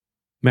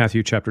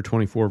Matthew chapter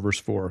 24, verse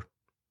 4.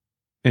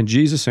 And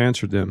Jesus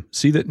answered them,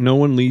 See that no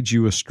one leads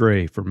you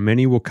astray, for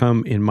many will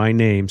come in my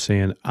name,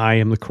 saying, I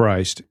am the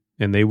Christ,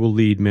 and they will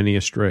lead many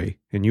astray.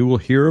 And you will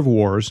hear of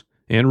wars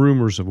and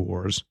rumors of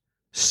wars.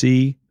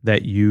 See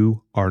that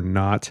you are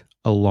not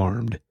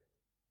alarmed.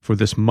 For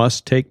this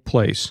must take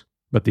place,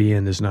 but the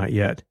end is not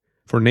yet.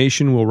 For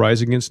nation will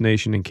rise against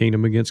nation, and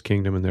kingdom against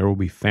kingdom, and there will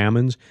be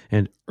famines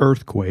and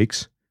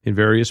earthquakes in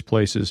various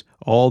places.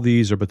 All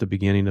these are but the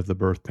beginning of the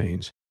birth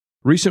pains.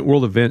 Recent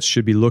world events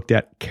should be looked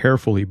at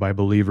carefully by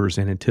believers,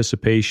 and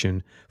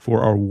anticipation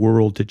for our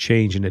world to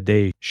change in a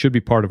day should be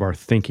part of our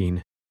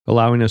thinking,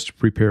 allowing us to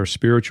prepare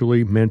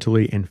spiritually,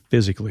 mentally, and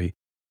physically.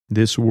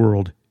 This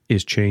world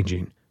is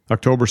changing.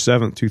 October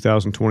 7th,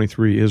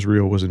 2023,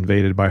 Israel was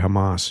invaded by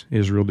Hamas.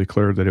 Israel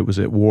declared that it was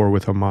at war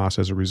with Hamas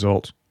as a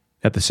result.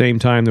 At the same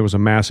time, there was a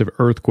massive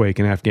earthquake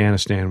in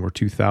Afghanistan where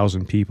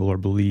 2,000 people are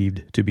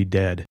believed to be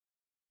dead.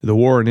 The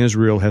war in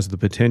Israel has the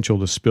potential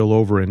to spill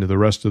over into the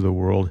rest of the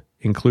world,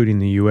 including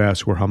the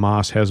U.S., where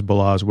Hamas,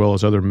 Hezbollah, as well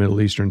as other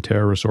Middle Eastern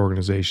terrorist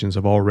organizations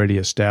have already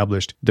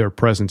established their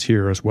presence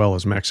here, as well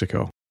as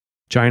Mexico.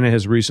 China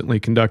has recently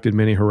conducted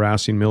many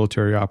harassing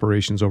military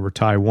operations over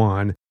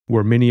Taiwan,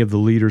 where many of the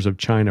leaders of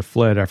China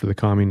fled after the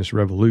Communist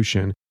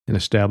Revolution and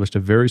established a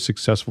very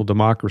successful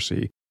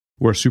democracy,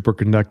 where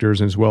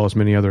superconductors as well as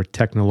many other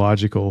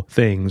technological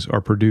things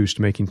are produced,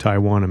 making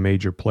Taiwan a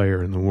major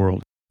player in the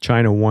world.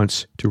 China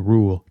wants to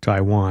rule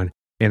Taiwan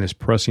and is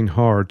pressing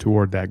hard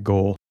toward that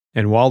goal.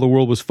 And while the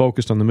world was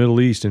focused on the Middle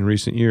East in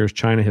recent years,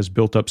 China has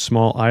built up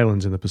small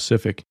islands in the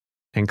Pacific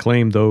and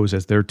claimed those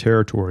as their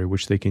territory,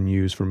 which they can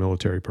use for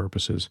military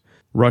purposes.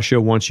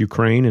 Russia wants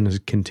Ukraine and is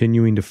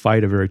continuing to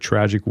fight a very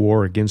tragic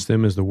war against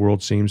them as the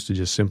world seems to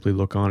just simply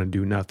look on and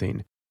do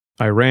nothing.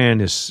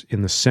 Iran is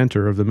in the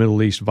center of the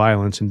Middle East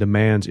violence and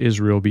demands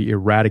Israel be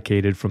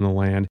eradicated from the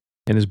land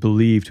and is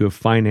believed to have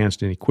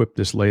financed and equipped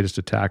this latest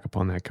attack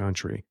upon that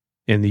country.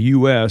 In the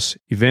U.S.,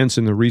 events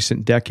in the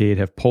recent decade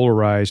have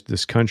polarized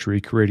this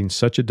country, creating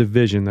such a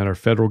division that our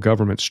federal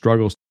government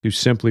struggles to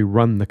simply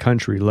run the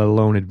country, let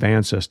alone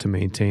advance us to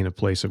maintain a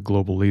place of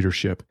global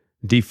leadership.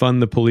 Defund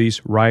the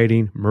police,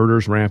 rioting,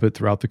 murders rampant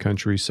throughout the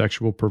country,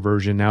 sexual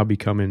perversion now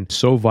becoming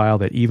so vile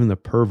that even the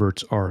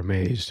perverts are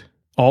amazed.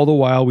 All the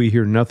while, we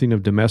hear nothing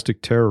of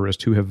domestic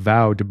terrorists who have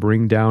vowed to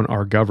bring down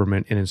our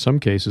government and in some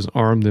cases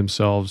arm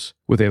themselves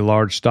with a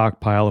large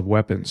stockpile of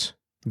weapons.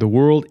 The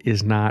world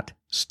is not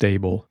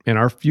stable, and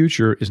our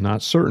future is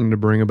not certain to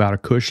bring about a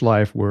cush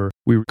life where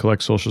we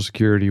collect Social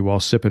Security while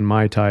sipping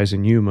Mai Tais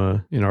in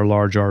Yuma in our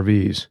large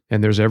RVs.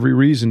 And there's every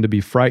reason to be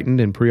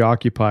frightened and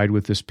preoccupied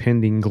with this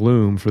pending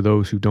gloom for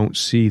those who don't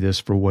see this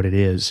for what it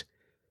is,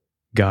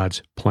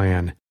 God's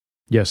plan.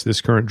 Yes,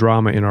 this current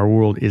drama in our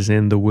world is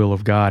in the will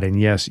of God, and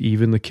yes,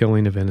 even the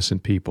killing of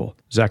innocent people.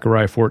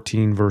 Zechariah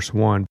 14, verse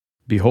 1,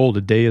 Behold,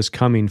 a day is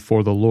coming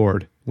for the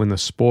Lord, when the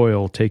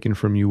spoil taken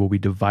from you will be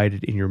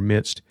divided in your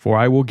midst. For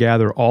I will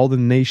gather all the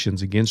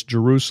nations against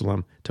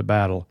Jerusalem to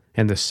battle,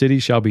 and the city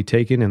shall be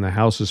taken, and the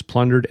houses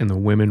plundered, and the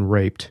women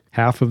raped.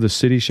 Half of the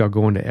city shall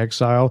go into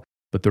exile,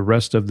 but the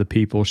rest of the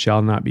people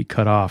shall not be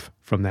cut off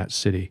from that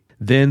city.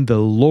 Then the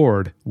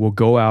Lord will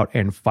go out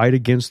and fight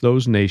against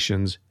those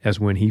nations as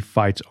when he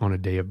fights on a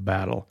day of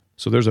battle.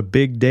 So there's a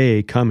big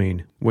day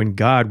coming when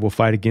God will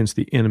fight against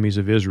the enemies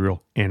of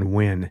Israel and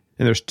win.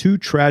 And there's two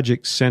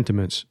tragic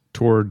sentiments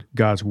toward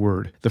God's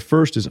word. The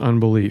first is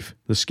unbelief.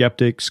 The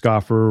skeptic,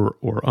 scoffer,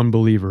 or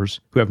unbelievers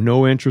who have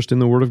no interest in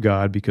the word of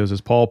God because,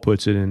 as Paul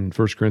puts it in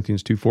 1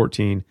 Corinthians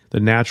 2:14, the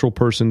natural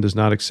person does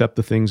not accept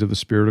the things of the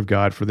Spirit of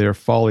God, for they are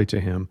folly to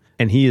him,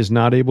 and he is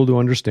not able to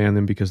understand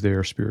them because they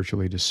are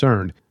spiritually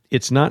discerned.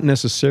 It's not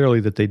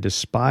necessarily that they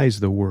despise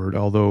the word,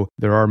 although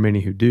there are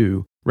many who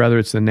do. Rather,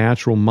 it's the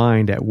natural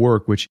mind at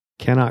work which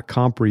cannot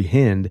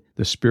comprehend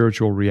the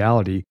spiritual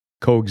reality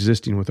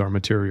coexisting with our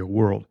material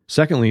world.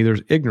 Secondly,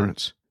 there's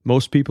ignorance.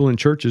 Most people in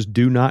churches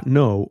do not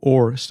know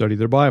or study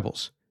their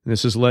Bibles. And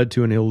this has led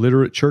to an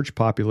illiterate church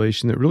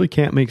population that really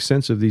can't make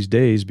sense of these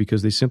days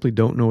because they simply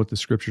don't know what the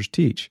Scriptures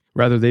teach.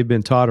 Rather, they've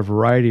been taught a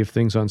variety of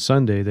things on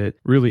Sunday that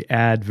really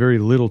add very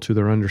little to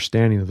their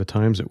understanding of the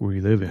times that we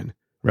live in.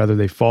 Rather,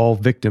 they fall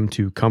victim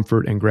to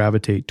comfort and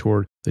gravitate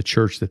toward the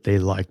church that they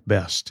like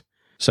best.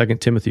 2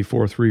 Timothy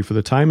 4:3, For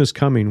the time is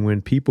coming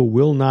when people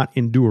will not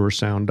endure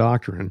sound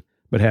doctrine,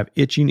 but have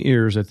itching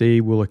ears that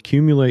they will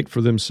accumulate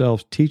for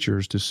themselves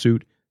teachers to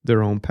suit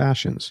their own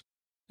passions,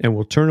 and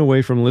will turn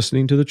away from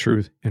listening to the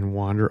truth and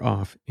wander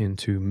off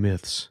into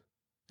myths.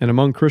 And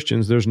among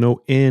Christians, there's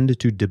no end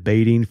to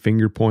debating,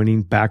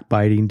 finger-pointing,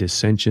 backbiting,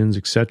 dissensions,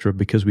 etc.,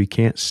 because we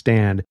can't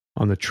stand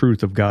on the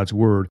truth of God's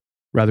Word.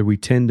 Rather, we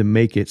tend to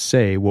make it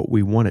say what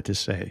we want it to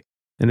say.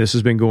 And this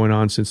has been going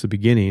on since the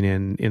beginning,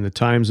 and in the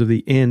times of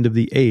the end of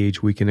the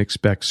age, we can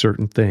expect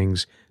certain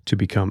things to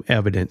become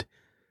evident.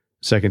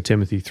 2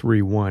 Timothy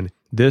 3:1,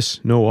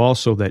 This know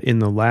also that in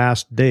the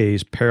last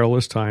days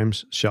perilous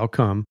times shall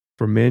come,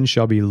 for men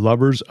shall be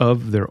lovers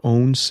of their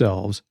own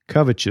selves,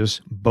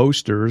 covetous,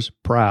 boasters,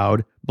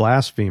 proud,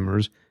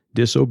 blasphemers,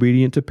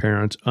 disobedient to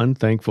parents,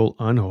 unthankful,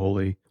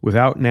 unholy,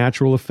 without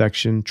natural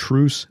affection,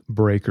 truce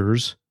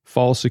breakers,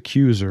 false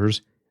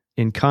accusers,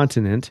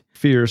 incontinent,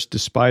 fierce,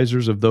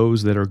 despisers of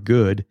those that are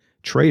good,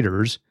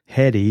 traitors,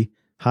 heady,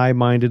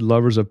 high-minded,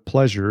 lovers of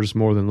pleasures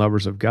more than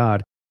lovers of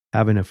God,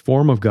 having a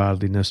form of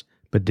godliness,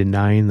 but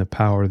denying the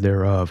power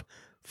thereof.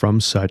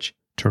 From such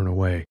turn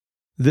away.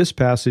 This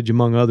passage,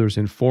 among others,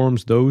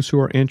 informs those who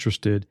are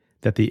interested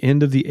that the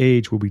end of the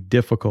age will be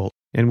difficult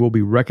and will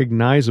be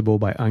recognizable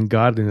by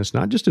ungodliness,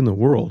 not just in the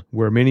world,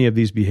 where many of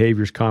these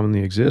behaviors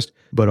commonly exist,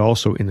 but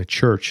also in the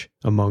church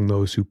among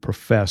those who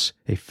profess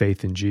a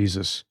faith in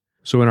Jesus.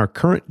 So in our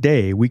current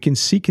day, we can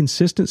see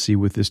consistency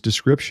with this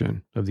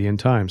description of the end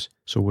times.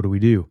 So what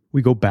do?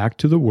 We go back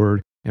to the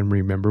Word and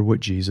remember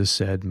what Jesus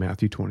said,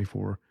 Matthew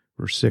 24,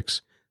 verse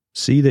 6.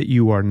 See that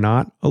you are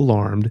not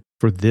alarmed,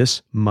 for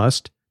this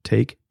must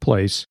take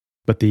place,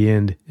 but the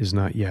end is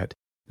not yet.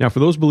 Now, for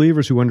those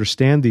believers who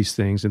understand these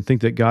things and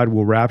think that God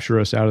will rapture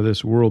us out of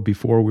this world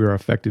before we are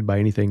affected by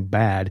anything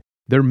bad,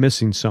 they're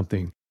missing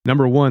something.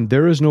 Number one,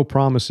 there is no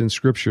promise in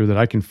Scripture that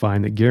I can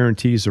find that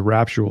guarantees the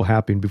rapture will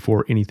happen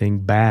before anything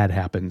bad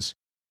happens.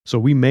 So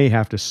we may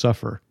have to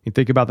suffer. You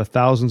think about the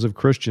thousands of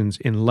Christians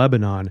in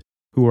Lebanon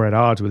who are at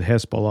odds with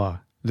Hezbollah.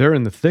 They're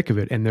in the thick of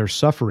it and they're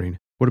suffering.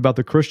 What about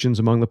the Christians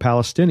among the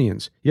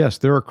Palestinians? Yes,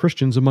 there are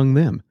Christians among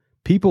them.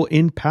 People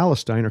in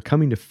Palestine are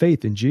coming to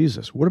faith in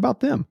Jesus. What about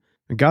them?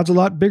 And God's a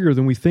lot bigger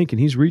than we think, and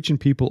He's reaching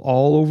people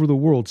all over the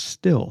world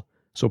still.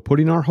 So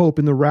putting our hope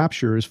in the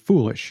rapture is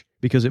foolish,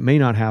 because it may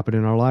not happen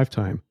in our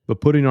lifetime.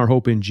 But putting our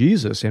hope in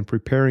Jesus and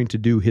preparing to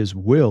do His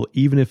will,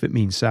 even if it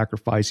means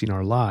sacrificing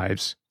our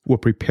lives, will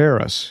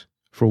prepare us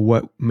for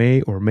what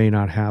may or may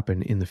not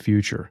happen in the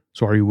future.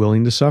 So are you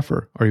willing to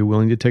suffer? Are you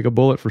willing to take a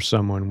bullet for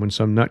someone when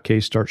some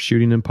nutcase starts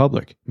shooting in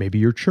public? Maybe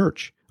your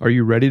church. Are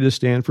you ready to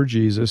stand for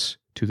Jesus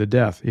to the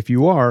death? If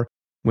you are,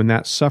 when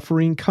that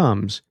suffering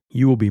comes,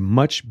 you will be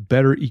much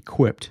better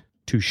equipped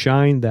to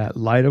shine that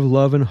light of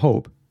love and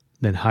hope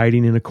than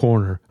hiding in a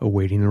corner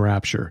awaiting the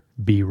rapture.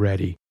 Be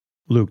ready.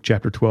 Luke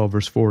chapter 12,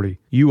 verse 40.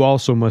 You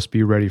also must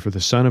be ready, for the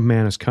Son of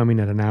Man is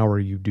coming at an hour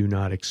you do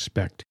not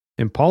expect.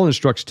 And Paul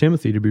instructs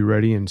Timothy to be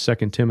ready in 2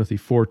 Timothy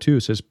 4:2.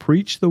 It says,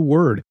 preach the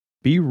word.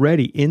 Be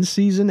ready in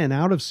season and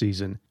out of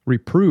season.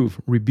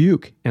 Reprove,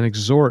 rebuke, and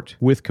exhort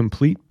with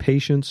complete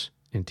patience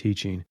and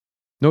teaching.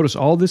 Notice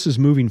all this is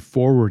moving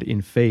forward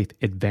in faith,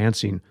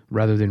 advancing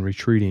rather than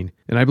retreating.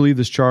 And I believe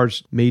this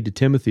charge made to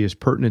Timothy is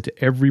pertinent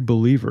to every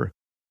believer.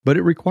 But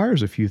it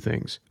requires a few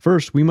things.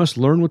 First, we must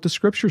learn what the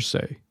Scriptures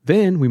say.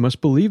 Then we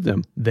must believe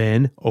them.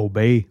 Then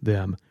obey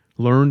them.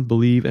 Learn,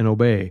 believe, and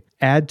obey.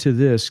 Add to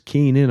this,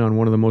 keying in on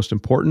one of the most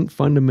important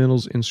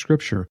fundamentals in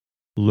Scripture,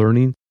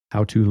 learning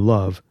how to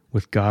love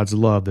with God's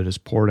love that is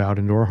poured out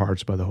into our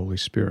hearts by the Holy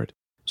Spirit.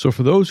 So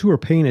for those who are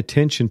paying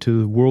attention to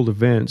the world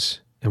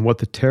events and what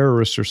the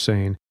terrorists are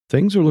saying,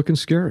 things are looking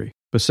scary.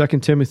 But 2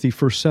 Timothy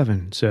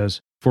 4:7 says,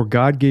 for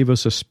God gave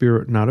us a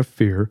spirit not of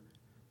fear,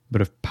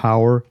 but of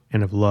power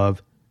and of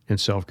love and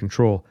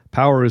self-control.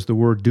 Power is the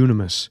word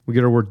dunamis. We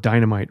get our word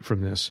dynamite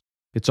from this.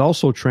 It's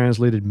also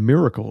translated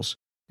miracles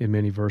in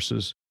many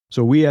verses.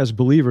 So we as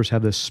believers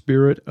have the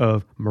spirit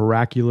of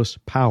miraculous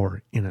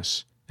power in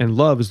us. And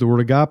love is the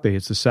word agape.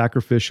 It's the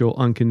sacrificial,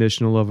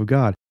 unconditional love of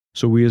God.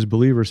 So we as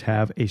believers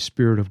have a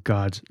spirit of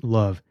God's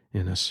love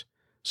in us.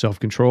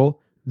 Self-control.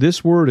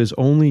 This word is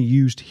only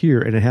used here,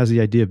 and it has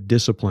the idea of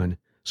discipline.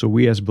 So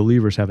we as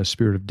believers have a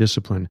spirit of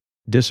discipline.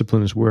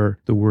 Discipline is where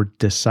the word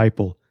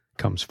disciple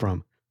comes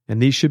from.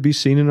 And these should be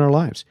seen in our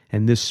lives.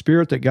 And this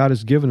spirit that God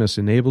has given us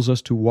enables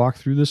us to walk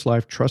through this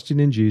life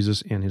trusting in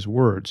Jesus and His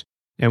words.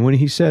 And when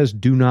He says,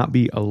 do not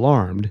be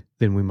alarmed,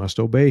 then we must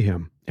obey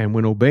Him. And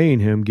when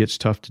obeying Him gets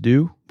tough to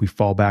do, we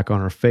fall back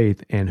on our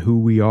faith and who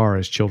we are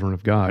as children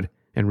of God.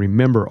 And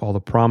remember all the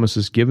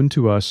promises given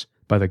to us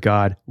by the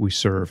God we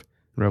serve.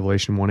 In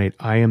Revelation 1:8,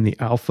 I am the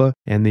Alpha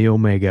and the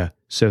Omega,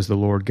 says the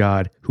Lord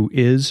God, who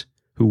is,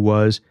 who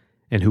was,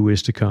 and who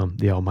is to come,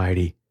 the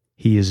Almighty.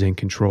 He is in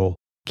control.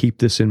 Keep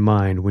this in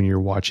mind when you're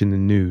watching the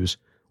news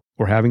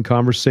or having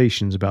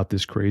conversations about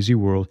this crazy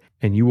world,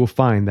 and you will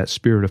find that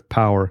spirit of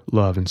power,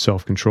 love, and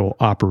self-control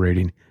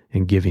operating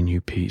and giving you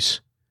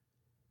peace.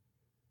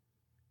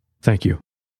 Thank you.